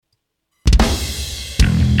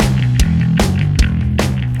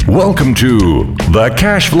Welcome to the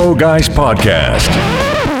Cash Flow Guys podcast.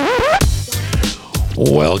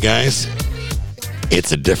 Well, guys,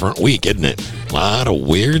 it's a different week, isn't it? A lot of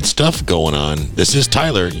weird stuff going on. This is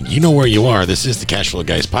Tyler. You know where you are. This is the Cash Flow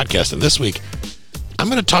Guys podcast. And this week, I'm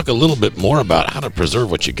going to talk a little bit more about how to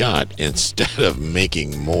preserve what you got instead of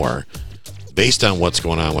making more based on what's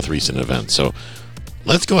going on with recent events. So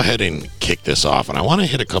let's go ahead and kick this off. And I want to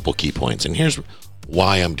hit a couple key points. And here's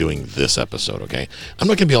why I'm doing this episode, okay? I'm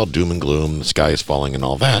not going to be all doom and gloom, the sky is falling and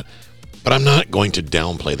all that, but I'm not going to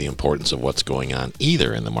downplay the importance of what's going on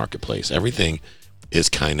either in the marketplace. Everything is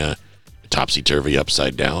kind of topsy-turvy,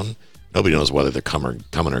 upside down. Nobody knows whether they're coming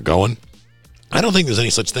or going. I don't think there's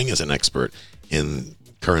any such thing as an expert in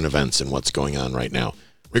current events and what's going on right now,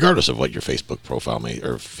 regardless of what your Facebook profile may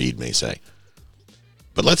or feed may say.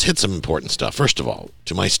 But let's hit some important stuff. First of all,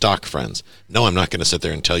 to my stock friends, no, I'm not going to sit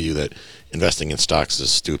there and tell you that investing in stocks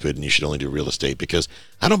is stupid and you should only do real estate, because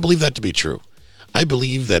I don't believe that to be true. I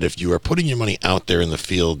believe that if you are putting your money out there in the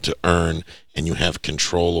field to earn and you have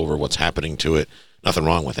control over what's happening to it, nothing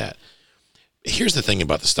wrong with that. Here's the thing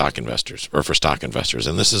about the stock investors, or for stock investors,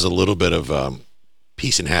 and this is a little bit of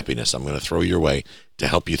peace and happiness I'm going to throw your way to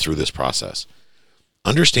help you through this process.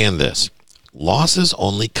 Understand this. Losses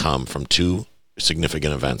only come from two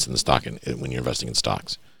significant events in the stock when you're investing in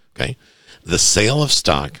stocks. Okay, the sale of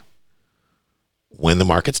stock when the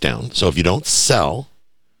market's down. So if you don't sell,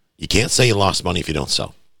 you can't say you lost money if you don't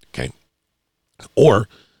sell. Okay, or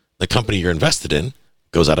the company you're invested in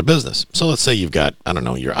goes out of business. So let's say you've got, I don't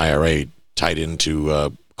know, your IRA tied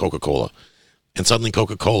into Coca-Cola, and suddenly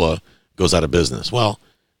Coca-Cola goes out of business. Well,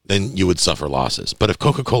 then you would suffer losses. But if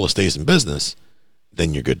Coca-Cola stays in business,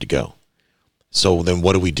 then you're good to go. So then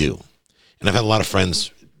what do we do? And I've had a lot of friends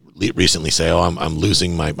recently say, oh, I'm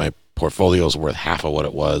losing my portfolio is worth half of what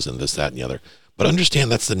it was and this, that, and the other. But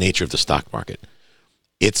understand that's the nature of the stock market.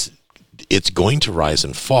 It's going to rise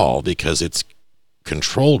and fall because it's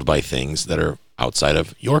controlled by things that are outside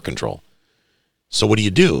of your control. So what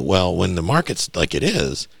do? Well, when the market's like it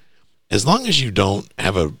is, as long as you don't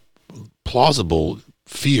have a plausible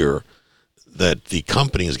fear that the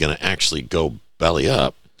company is going to actually go belly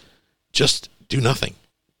up, just do nothing.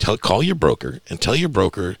 Call your broker and tell your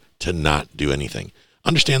broker to not do anything.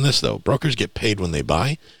 Understand this, though. Brokers get paid when they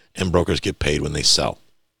buy, and brokers get paid when they sell.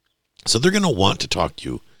 So they're going to want to talk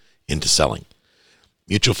you into selling.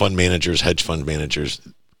 Mutual fund managers, hedge fund managers,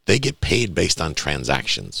 they get paid based on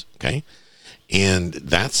transactions, okay? And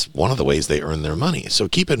that's one of the ways they earn their money. So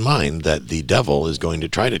keep in mind that the devil is going to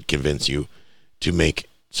try to convince you to make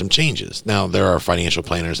some changes. Now, there are financial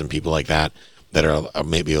planners and people like that are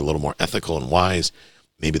maybe a little more ethical and wise.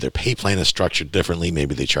 Maybe their pay plan is structured differently.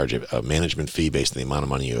 Maybe they charge a management fee based on the amount of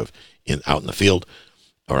money you have out in the field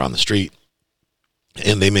or on the street.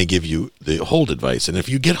 And they may give you the hold advice. And if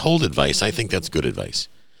you get hold advice, I think that's good advice.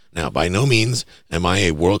 Now, by no means am I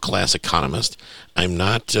a world-class economist. I'm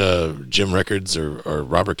not Jim Rickards or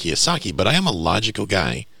Robert Kiyosaki, but I am a logical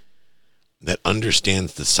guy that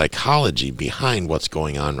understands the psychology behind what's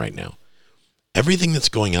going on right now. Everything that's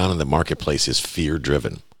going on in the marketplace is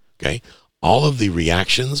fear-driven, okay? All of the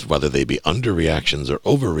reactions, whether they be underreactions or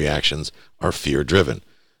overreactions, are fear-driven.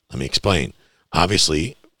 Let me explain.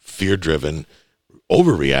 Obviously, fear-driven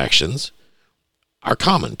overreactions are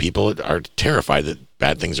common. People are terrified that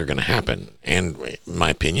bad things are going to happen. And in my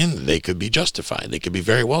opinion, they could be justified. They could be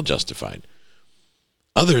very well justified.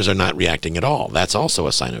 Others are not reacting at all. That's also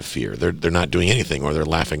a sign of fear. They're not doing anything, or they're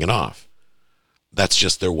laughing it off. That's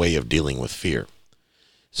just their way of dealing with fear.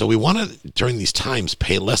 So we want to, during these times,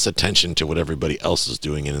 pay less attention to what everybody else is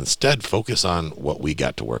doing and instead focus on what we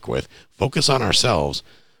got to work with, focus on ourselves,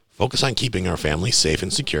 focus on keeping our family safe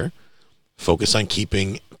and secure, focus on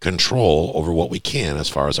keeping control over what we can as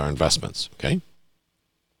far as our investments, okay?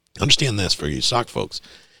 Understand this for you stock folks.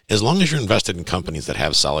 As long as you're invested in companies that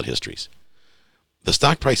have solid histories, the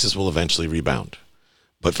stock prices will eventually rebound.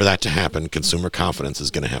 But for that to happen, consumer confidence is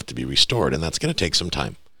going to have to be restored, and that's going to take some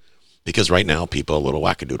time. Because right now, people are a little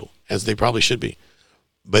wackadoodle, as they probably should be.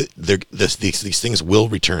 But these things will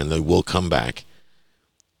return. They will come back.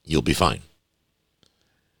 You'll be fine.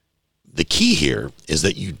 The key here is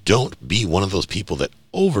that you don't be one of those people that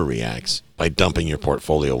overreacts by dumping your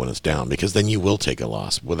portfolio when it's down, because then you will take a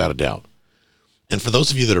loss, without a doubt. And for those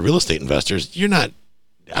of you that are real estate investors, you're not,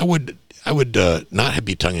 I would not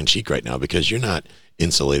be tongue-in-cheek right now, because you're not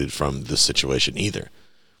insulated from this situation either.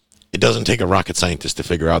 It doesn't take a rocket scientist to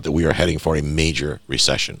figure out that we are heading for a major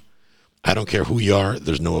recession. I don't care who you are,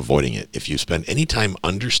 there's no avoiding it. If you spend any time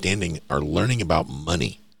understanding or learning about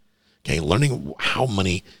money, okay, learning how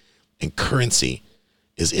money and currency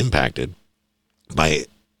is impacted by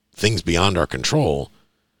things beyond our control,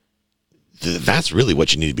 That's really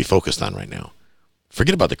what you need to be focused on right now.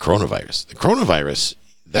 Forget about the coronavirus. The coronavirus,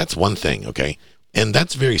 that's one thing, okay? And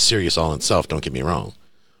that's very serious all in itself, don't get me wrong.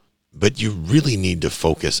 But you really need to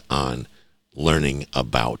focus on learning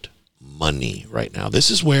about money right now. This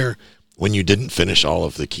is where, when you didn't finish all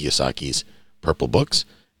of the Kiyosaki's Purple books,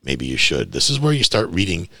 maybe you should. This is where you start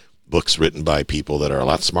reading books written by people that are a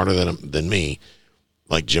lot smarter than me,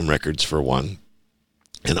 like Jim Rickards for one,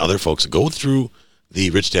 and other folks. Go through the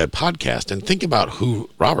Rich Dad podcast and think about who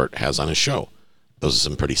Robert has on his show. Those are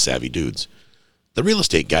some pretty savvy dudes. The Real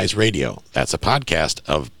Estate Guys Radio, that's a podcast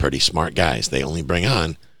of pretty smart guys. They only bring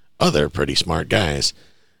on other pretty smart guys.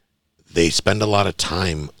 They spend a lot of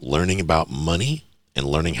time learning about money and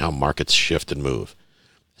learning how markets shift and move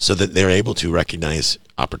so that they're able to recognize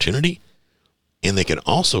opportunity, and they can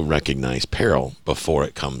also recognize peril before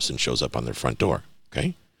it comes and shows up on their front door,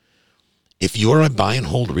 okay? If you're a buy and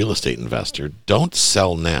hold real estate investor, don't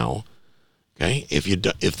sell now, okay?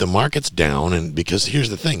 If the market's down, and because here's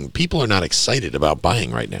the thing, people are not excited about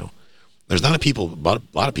buying right now. There's not a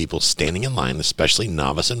lot of people standing in line, especially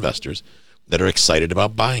novice investors, that are excited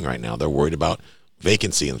about buying right now. They're worried about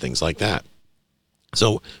vacancy and things like that.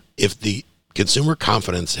 So if the consumer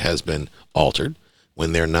confidence has been altered,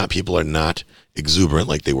 when people are not exuberant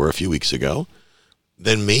like they were a few weeks ago,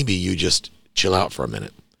 then maybe you just chill out for a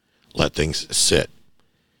minute. Let things sit.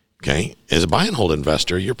 Okay? As a buy and hold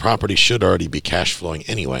investor, your property should already be cash flowing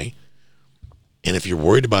anyway. And if you're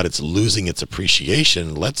worried about it's losing its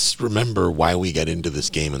appreciation, let's remember why we got into this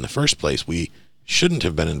game in the first place. We shouldn't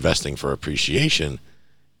have been investing for appreciation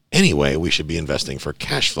anyway. We should be investing for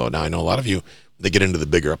cash flow. Now, I know a lot of you that get into the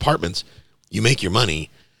bigger apartments, you make your money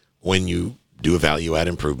when you do a value add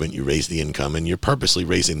improvement, you raise the income, and you're purposely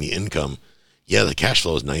raising the income. Yeah, the cash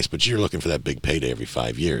flow is nice, but you're looking for that big payday every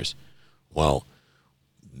 5 years. Well,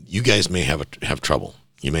 you guys may have trouble.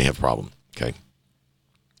 You may have a problem, okay?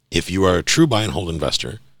 If you are a true buy and hold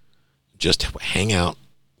investor, just hang out,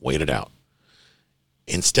 wait it out.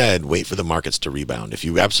 Instead, wait for the markets to rebound. If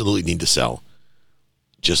you absolutely need to sell,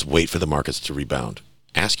 just wait for the markets to rebound.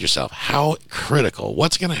 Ask yourself, how critical,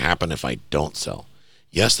 what's going to happen if I don't sell?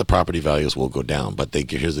 Yes, the property values will go down, but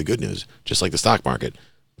here's the good news. Just like the stock market,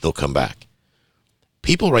 they'll come back.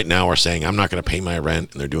 People right now are saying, I'm not going to pay my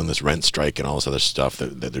rent, and they're doing this rent strike and all this other stuff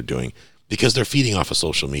that they're doing because they're feeding off of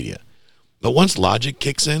social media. But once logic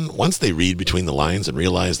kicks in, once they read between the lines and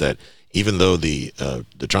realize that even though the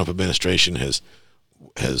Trump administration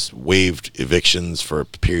has waived evictions for a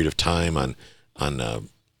period of time on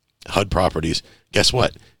HUD properties, guess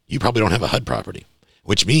what? You probably don't have a HUD property,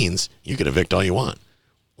 which means you can evict all you want.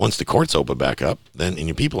 Once the courts open back up, then and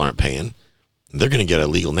your people aren't paying, they're going to get a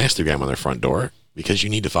legal nastygram on their front door because you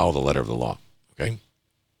need to follow the letter of the law, okay?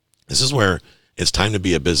 This is where it's time to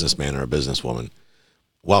be a businessman or a businesswoman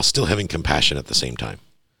while still having compassion at the same time.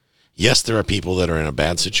 Yes, there are people that are in a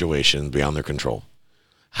bad situation beyond their control.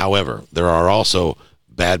 However, there are also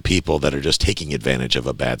bad people that are just taking advantage of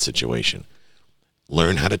a bad situation.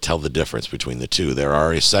 Learn how to tell the difference between the two.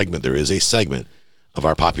 There is a segment of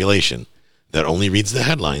our population that only reads the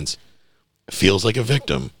headlines, feels like a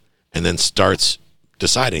victim, and then starts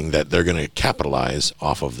deciding that they're going to capitalize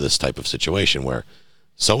off of this type of situation where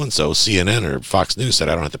so-and-so, CNN or Fox News said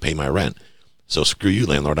I don't have to pay my rent. So screw you,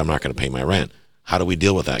 landlord, I'm not going to pay my rent. How do we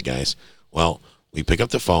deal with that, guys? Well, we pick up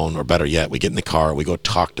the phone, or better yet, we get in the car, we go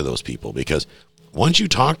talk to those people, because once you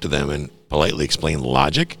talk to them and politely explain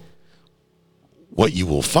logic, what you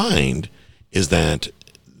will find is that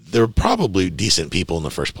they're probably decent people in the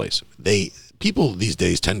first place. People these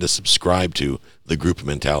days tend to subscribe to the group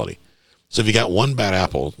mentality. So if you got one bad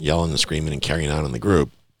apple yelling and screaming and carrying on in the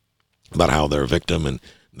group about how they're a victim and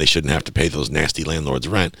they shouldn't have to pay those nasty landlords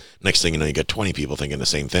rent, next thing you know, you got 20 people thinking the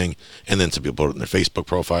same thing, and then some people put it in their Facebook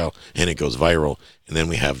profile, and it goes viral, and then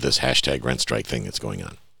we have this hashtag rent strike thing that's going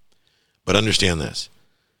on. But understand this.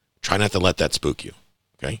 Try not to let that spook you,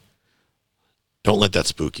 okay? Don't let that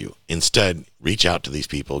spook you. Instead, reach out to these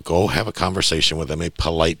people. Go have a conversation with them, a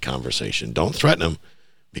polite conversation. Don't threaten them,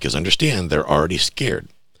 because understand they're already scared.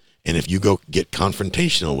 And if you go get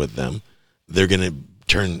confrontational with them, they're going to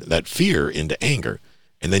turn that fear into anger.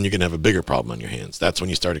 And then you're going to have a bigger problem on your hands. That's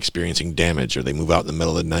when you start experiencing damage, or they move out in the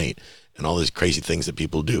middle of the night and all these crazy things that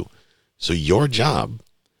people do. So your job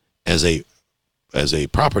as a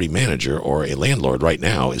property manager or a landlord right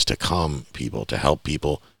now is to calm people, to help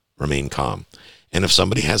people remain calm. And if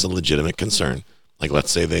somebody has a legitimate concern, like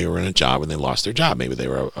let's say they were in a job and they lost their job, maybe they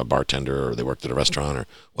were a bartender or they worked at a restaurant or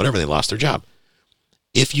whatever, they lost their job.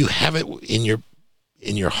 If you have it in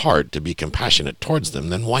your heart to be compassionate towards them,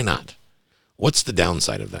 then why not? What's the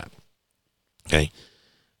downside of that? Okay,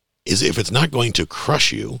 is if it's not going to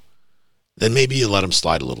crush you, then maybe you let them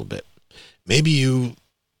slide a little bit. Maybe you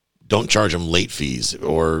don't charge them late fees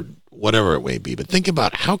or whatever it may be. But think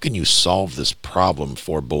about how can you solve this problem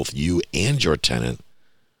for both you and your tenant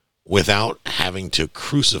without having to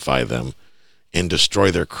crucify them and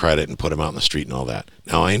destroy their credit and put them out in the street and all that.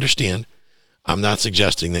 Now, I understand. I'm not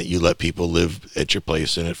suggesting that you let people live at your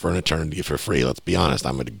place in it for an eternity for free. Let's be honest.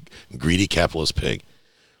 I'm a greedy capitalist pig.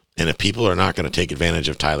 And if people are not going to take advantage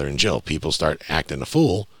of Tyler and Jill, people start acting a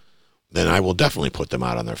fool, then I will definitely put them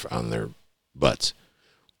out on their butts.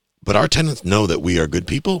 But our tenants know that we are good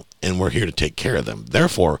people and we're here to take care of them.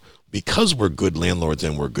 Therefore, because we're good landlords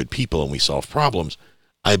and we're good people and we solve problems,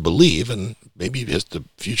 I believe, and maybe the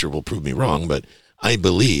future will prove me wrong, but I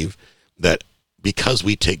believe that because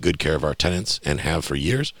we take good care of our tenants and have for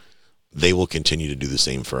years, they will continue to do the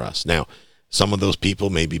same for us. Now, some of those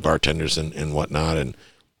people may be bartenders and whatnot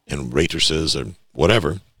and waitresses or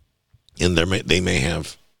whatever, and they may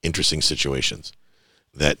have interesting situations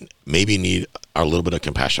that maybe need a little bit of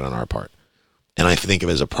compassion on our part. And I think of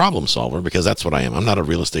it as a problem solver because that's what I am. I'm not a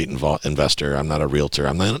real estate investor. I'm not a realtor.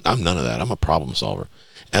 I'm none of that. I'm a problem solver.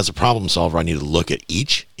 As a problem solver, I need to look at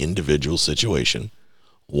each individual situation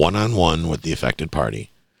one-on-one with the affected party,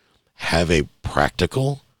 have a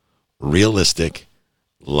practical, realistic,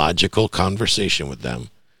 logical conversation with them,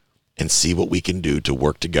 and see what we can do to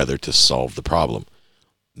work together to solve the problem.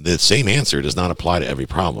 The same answer does not apply to every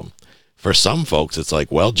problem. For some folks, it's like,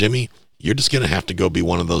 well, Jimmy, you're just going to have to go be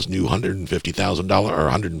one of those new $150,000 or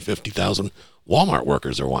 $150,000 Walmart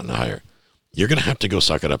workers they're wanting to hire. You're going to have to go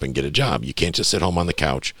suck it up and get a job. You can't just sit home on the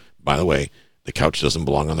couch. By the way, the couch doesn't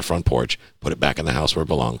belong on the front porch. Put it back in the house where it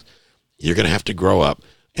belongs. You're going to have to grow up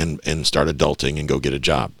and start adulting and go get a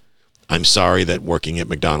job. I'm sorry that working at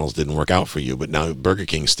McDonald's didn't work out for you, but now Burger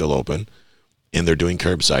King's still open and they're doing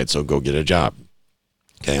curbside, so go get a job.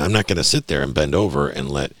 Okay, I'm not going to sit there and bend over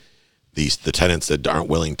and let the tenants that aren't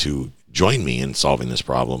willing to join me in solving this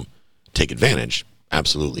problem take advantage.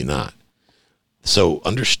 Absolutely not. So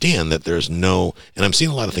understand that there's no, and I'm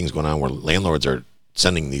seeing a lot of things going on where landlords are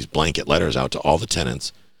sending these blanket letters out to all the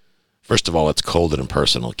tenants. First of all, it's cold and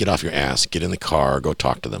impersonal. Get off your ass, get in the car, go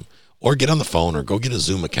talk to them, or get on the phone or go get a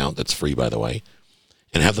Zoom account that's free, by the way,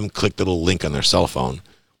 and have them click the little link on their cell phone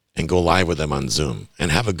and go live with them on Zoom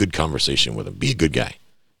and have a good conversation with them. Be a good guy,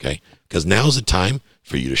 okay? Because now's the time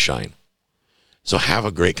for you to shine. So have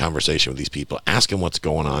a great conversation with these people. Ask them what's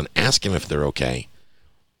going on. Ask them if they're okay.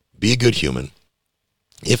 Be a good human.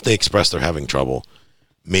 If they express they're having trouble,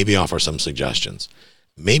 maybe offer some suggestions.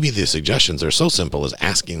 Maybe the suggestions are so simple as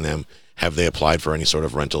asking them, have they applied for any sort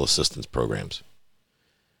of rental assistance programs?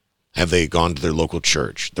 Have they gone to their local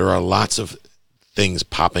church? There are lots of things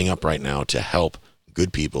popping up right now to help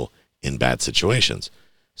good people in bad situations.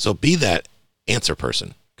 So be that answer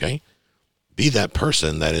person, okay? Be that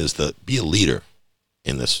person that is be a leader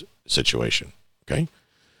in this situation, okay?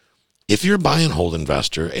 If you're a buy and hold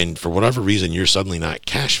investor and for whatever reason you're suddenly not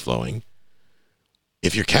cash flowing,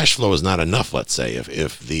 if your cash flow is not enough, let's say,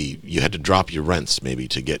 if you had to drop your rents maybe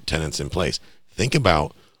to get tenants in place, think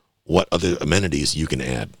about what other amenities you can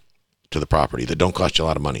add to the property that don't cost you a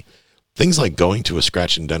lot of money. Things like going to a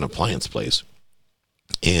scratch and dent appliance place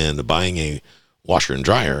and buying a washer and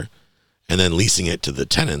dryer and then leasing it to the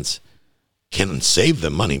tenants can save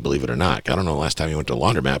them money, believe it or not. I don't know the last time you went to a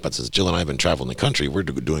laundromat, but since Jill and I have been traveling the country, we're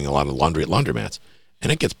doing a lot of laundry at laundromats,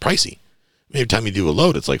 and it gets pricey. Every time you do a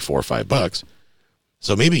load, it's like $4 or $5.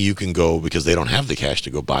 So maybe you can go, because they don't have the cash to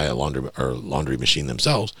go buy a laundry machine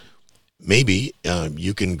themselves, maybe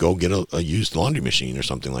you can go get a used laundry machine or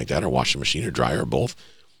something like that, or washing machine or dryer or both,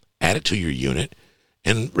 add it to your unit,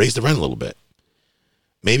 and raise the rent a little bit.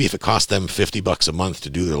 Maybe if it costs them $50 a month to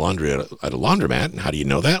do their laundry at a laundromat, and how do you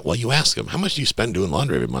know that? Well, you ask them, how much do you spend doing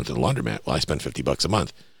laundry every month at a laundromat? Well, I spend $50 a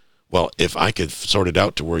month. Well, if I could sort it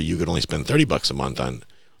out to where you could only spend $30 a month on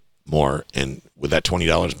more, and would that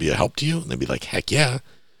 $20 be a help to you? And they'd be like, heck yeah.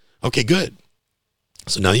 Okay, good.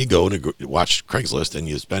 So now you go to watch Craigslist and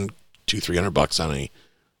you spend $200-$300 on a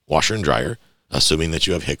washer and dryer, assuming that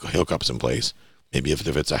you have hookups in place. Maybe if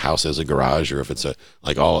it's a house as a garage, or if it's a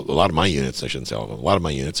lot of my units, I shouldn't say all of them, a lot of my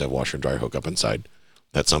units have washer and dryer hookup inside.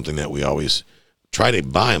 That's something that we always try to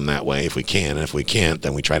buy them that way if we can. And if we can't,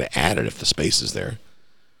 then we try to add it if the space is there.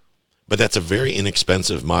 But that's a very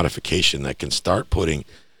inexpensive modification that can start putting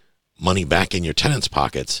money back in your tenants'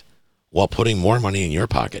 pockets while putting more money in your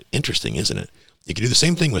pocket. Interesting, isn't it? You can do the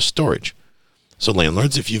same thing with storage. So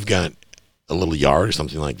landlords, if you've got a little yard or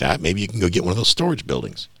something like that, maybe you can go get one of those storage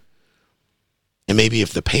buildings. And maybe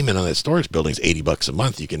if the payment on that storage building is $80 a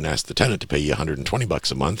month, you can ask the tenant to pay you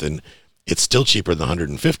 $120 a month, and it's still cheaper than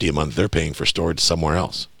 $150 a month they're paying for storage somewhere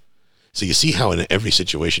else. So you see how in every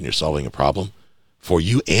situation you're solving a problem for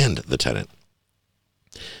you and the tenant.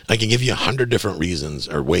 I can give you 100 different reasons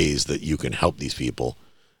or ways that you can help these people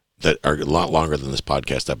that are a lot longer than this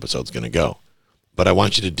podcast episode is going to go. But I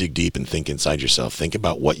want you to dig deep and think inside yourself. Think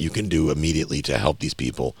about what you can do immediately to help these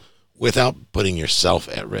people without putting yourself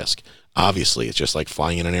at risk. Obviously, it's just like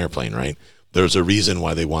flying in an airplane, right? There's a reason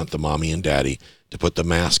why they want the mommy and daddy to put the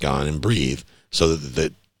mask on and breathe so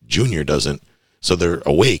that Junior doesn't, so they're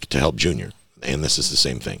awake to help Junior. And this is the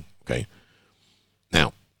same thing, okay?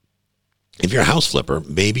 Now, if you're a house flipper,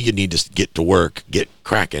 maybe you need to get to work, get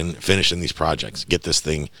cracking, finishing these projects, get this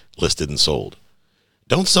thing listed and sold.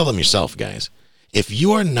 Don't sell them yourself, guys. If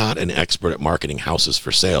you are not an expert at marketing houses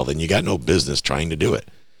for sale, then you got no business trying to do it.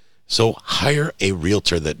 So hire a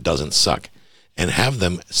realtor that doesn't suck and have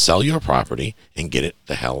them sell your property and get it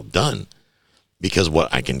the hell done. Because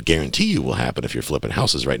what I can guarantee you will happen if you're flipping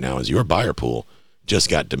houses right now is your buyer pool just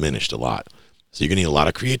got diminished a lot. So you're going to need a lot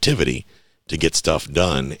of creativity to get stuff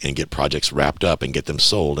done and get projects wrapped up and get them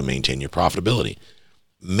sold and maintain your profitability.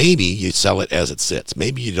 Maybe you sell it as it sits.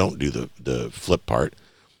 Maybe you don't do the flip part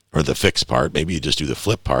or the fix part. Maybe you just do the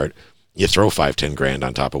flip part. You throw $5-10 grand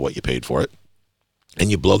on top of what you paid for it and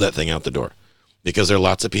you blow that thing out the door. Because there are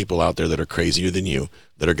lots of people out there that are crazier than you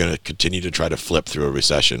that are going to continue to try to flip through a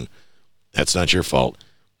recession. That's not your fault.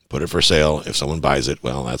 Put it for sale. If someone buys it,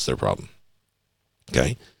 well, that's their problem.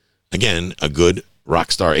 Okay? Again, a good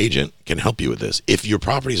rock star agent can help you with this. If your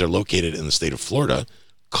properties are located in the state of Florida,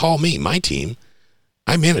 call me, my team.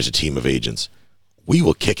 I manage a team of agents. We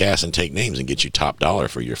will kick ass and take names and get you top dollar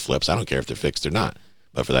for your flips. I don't care if they're fixed or not.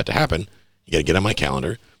 But for that to happen, you got to get on my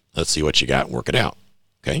calendar. Let's see what you got and work it out.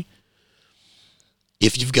 Okay?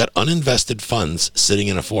 If you've got uninvested funds sitting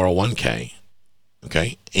in a 401k,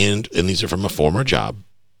 okay, and these are from a former job,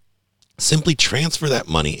 simply transfer that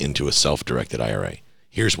money into a self-directed IRA.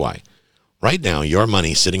 Here's why. Right now, your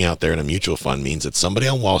money sitting out there in a mutual fund means that somebody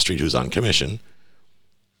on Wall Street who's on commission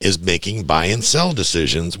is making buy and sell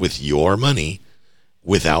decisions with your money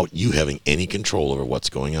without you having any control over what's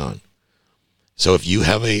going on. So if you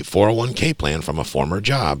have a 401k plan from a former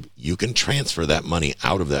job, you can transfer that money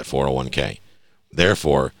out of that 401k.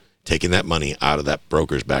 Therefore, taking that money out of that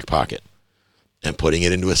broker's back pocket and putting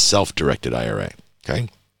it into a self-directed IRA, okay?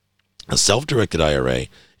 A self-directed IRA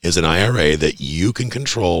is an IRA that you can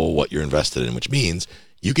control what you're invested in, which means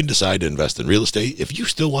you can decide to invest in real estate. If you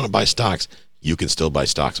still want to buy stocks, you can still buy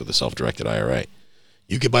stocks with a self-directed IRA.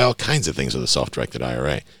 You can buy all kinds of things with a self-directed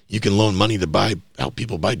IRA. You can loan money to help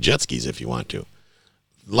people buy jet skis if you want to.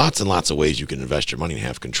 Lots and lots of ways you can invest your money and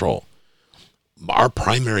have control. Our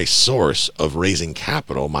primary source of raising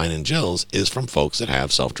capital, mine and Jill's, is from folks that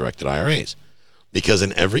have self-directed IRAs. Because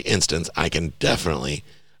in every instance, I can definitely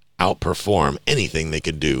outperform anything they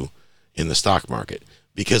could do in the stock market.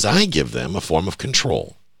 Because I give them a form of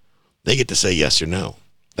control. They get to say yes or no.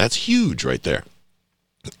 That's huge right there.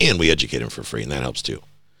 And we educate them for free, and that helps too.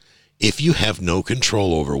 If you have no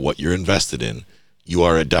control over what you're invested in, you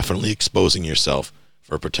are definitely exposing yourself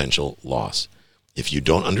for potential loss. If you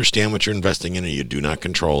don't understand what you're investing in or you do not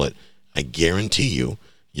control it, I guarantee you,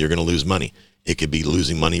 you're going to lose money. It could be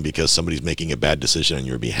losing money because somebody's making a bad decision on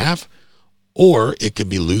your behalf, or it could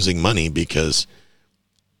be losing money because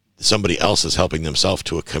somebody else is helping themselves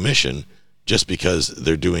to a commission just because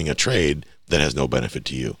they're doing a trade that has no benefit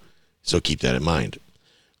to you. So keep that in mind.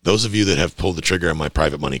 Those of you that have pulled the trigger on my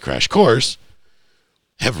Private Money Crash course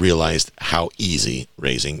have realized how easy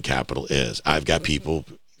raising capital is. I've got people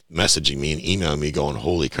messaging me and emailing me going,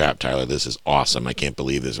 holy crap, Tyler, this is awesome. I can't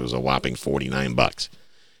believe this was a whopping $49.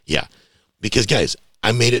 Yeah, because guys,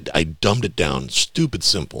 I dumbed it down stupid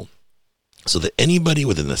simple so that anybody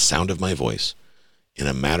within the sound of my voice in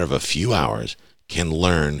a matter of a few hours can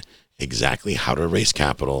learn exactly how to raise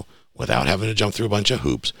capital without having to jump through a bunch of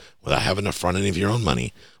hoops, without having to front any of your own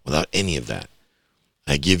money, without any of that.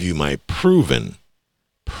 I give you my proven,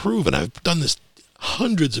 I've done this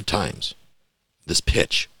hundreds of times, this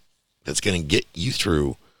pitch that's going to get you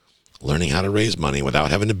through learning how to raise money without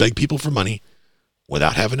having to beg people for money,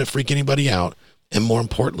 without having to freak anybody out, and more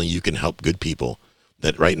importantly, you can help good people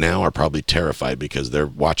that right now are probably terrified because they're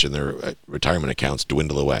watching their retirement accounts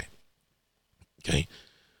dwindle away. Okay?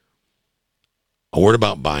 A word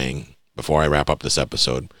about buying before I wrap up this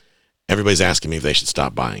episode. Everybody's asking me if they should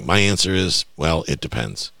stop buying. My answer is, well, it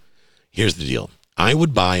depends. Here's the deal. I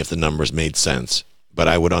would buy if the numbers made sense, but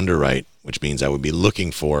I would underwrite, which means I would be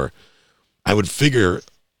looking for, I would figure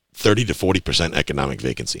 30 to 40% economic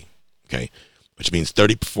vacancy, okay? Which means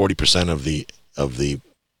 30 to 40% of the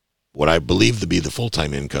what I believe to be the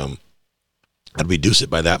full-time income. I'd reduce it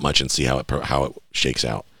by that much and see how it shakes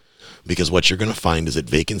out. because what you're going to find is that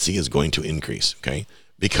vacancy is going to increase, okay?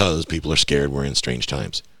 Because people are scared we're in strange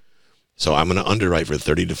times. So I'm going to underwrite for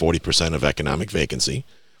 30 to 40% of economic vacancy.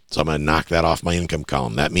 So I'm going to knock that off my income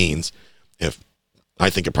column. That means if I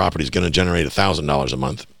think a property is going to generate $1,000 a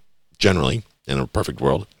month, generally, in a perfect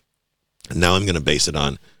world, and now I'm going to base it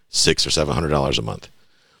on $600 or $700 a month.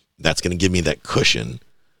 That's going to give me that cushion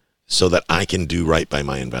so that I can do right by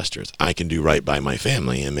my investors. I can do right by my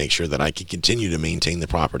family and make sure that I can continue to maintain the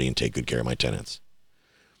property and take good care of my tenants.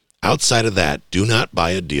 Outside of that, do not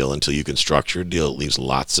buy a deal until you can structure a deal that leaves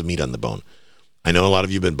lots of meat on the bone. I know a lot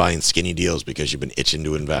of you have been buying skinny deals because you've been itching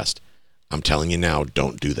to invest. I'm telling you now,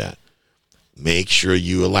 don't do that. Make sure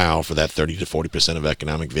you allow for that 30 to 40% of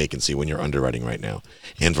economic vacancy when you're underwriting right now.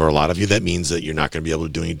 And for a lot of you, that means that you're not going to be able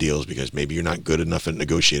to do any deals because maybe you're not good enough at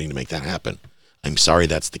negotiating to make that happen. I'm sorry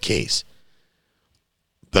that's the case.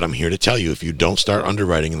 But I'm here to tell you, if you don't start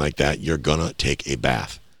underwriting like that, you're going to take a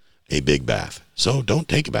bath, a big bath. So don't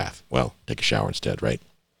take a bath. Well, take a shower instead, right?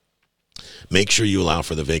 Make sure you allow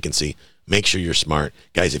for the vacancy. Make sure you're smart.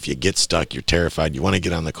 Guys, if you get stuck, you're terrified, you want to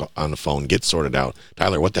get on the phone, get sorted out.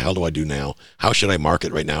 Tyler, what the hell do I do now? How should I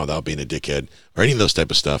market right now without being a dickhead? Or any of those type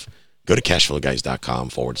of stuff. Go to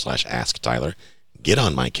cashflowguys.com/ask Tyler. Get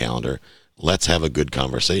on my calendar. Let's have a good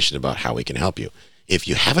conversation about how we can help you. If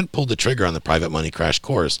you haven't pulled the trigger on the Private Money Crash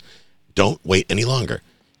course, don't wait any longer.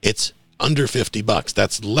 It's under $50.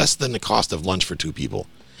 That's less than the cost of lunch for two people.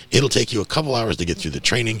 It'll take you a couple hours to get through the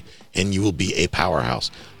training, and you will be a powerhouse.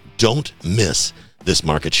 Don't miss this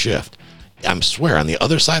market shift. I swear, on the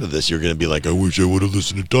other side of this, you're going to be like, I wish I would have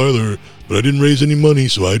listened to Tyler, but I didn't raise any money,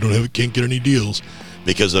 so I can't get any deals.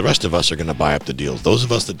 Because the rest of us are going to buy up the deals. Those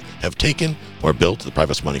of us that have taken or built the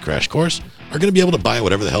Private Money Crash course are going to be able to buy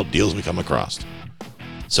whatever the hell deals we come across.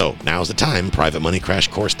 So now's the time,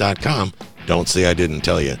 privatemoneycrashcourse.com. Don't say I didn't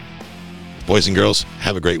tell you. Boys and girls,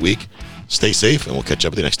 have a great week. Stay safe, and we'll catch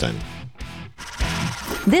up with you next time.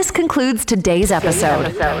 This concludes today's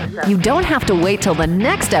episode. You don't have to wait till the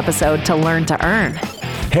next episode to learn to earn.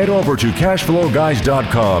 Head over to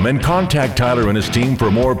cashflowguys.com and contact Tyler and his team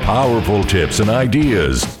for more powerful tips and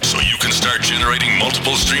ideas So you can start generating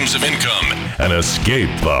multiple streams of income. and escape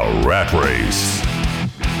the rat race.